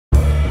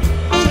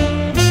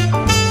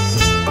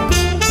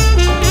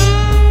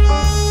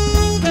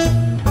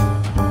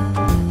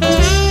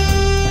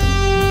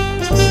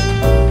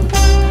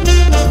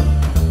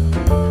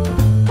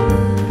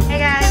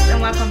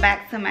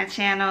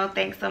channel.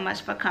 Thanks so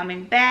much for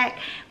coming back.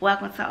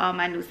 Welcome to all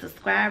my new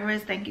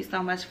subscribers. Thank you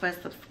so much for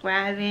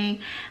subscribing.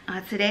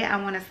 Today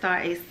I want to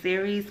start a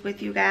series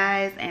with you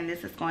guys, and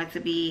this is going to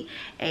be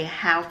a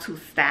how to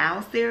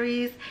style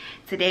series.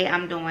 Today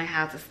I'm doing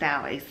how to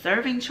style a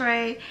serving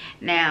tray.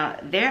 Now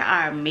there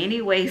are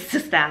many ways to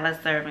style a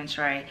serving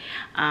tray.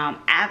 I've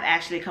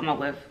actually come up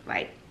with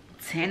like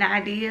 10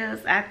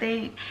 ideas, I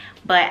think,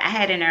 but I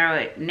had to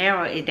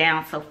narrow it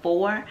down to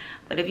 4.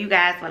 But if you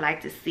guys would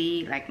like to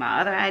see like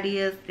my other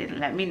ideas, then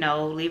let me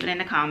know. Leave it in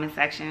the comment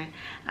section.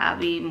 I'll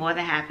be more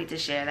than happy to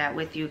share that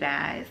with you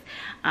guys.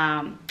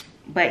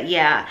 But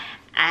yeah,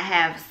 I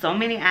have so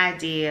many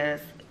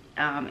ideas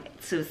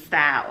to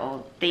style,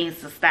 or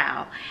things to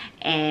style,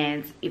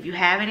 and if you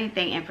have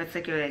anything in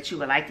particular that you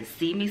would like to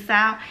see me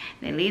style,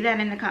 then leave that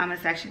in the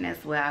comment section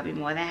as well. I'll be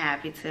more than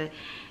happy to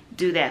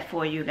do that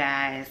for you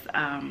guys.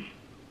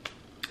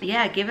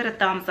 Yeah, give it a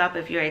thumbs up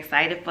if you're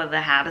excited for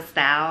the how to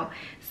style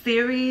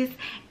series,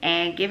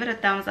 and give it a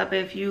thumbs up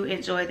if you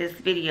enjoy this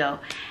video.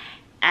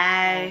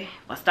 I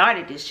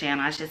started this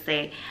channel, I should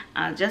say,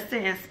 just to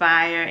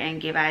inspire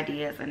and give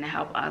ideas and to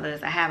help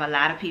others. I have a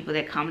lot of people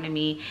that come to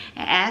me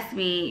and ask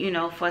me, you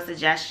know, for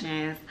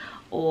suggestions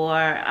or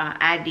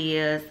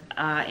ideas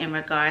in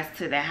regards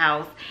to the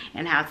house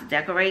and how to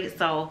decorate.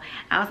 So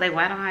I was like,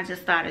 why don't I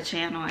just start a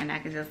channel and I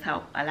can just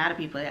help a lot of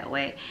people that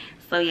way.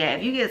 So yeah,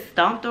 if you get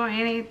stumped or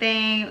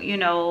anything, you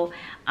know,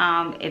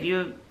 if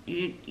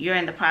you're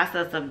in the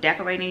process of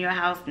decorating your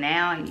house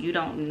now and you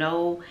don't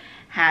know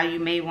how you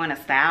may want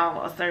to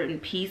style a certain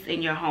piece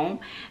in your home,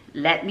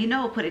 let me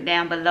know. Put it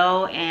down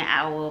below and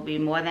I will be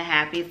more than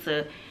happy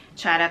to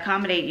try to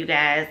accommodate you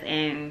guys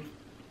and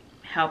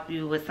help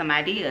you with some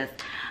ideas.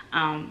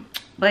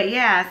 But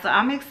yeah, so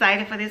I'm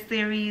excited for this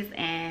series,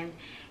 and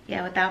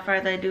yeah, without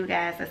further ado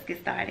guys, let's get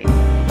started.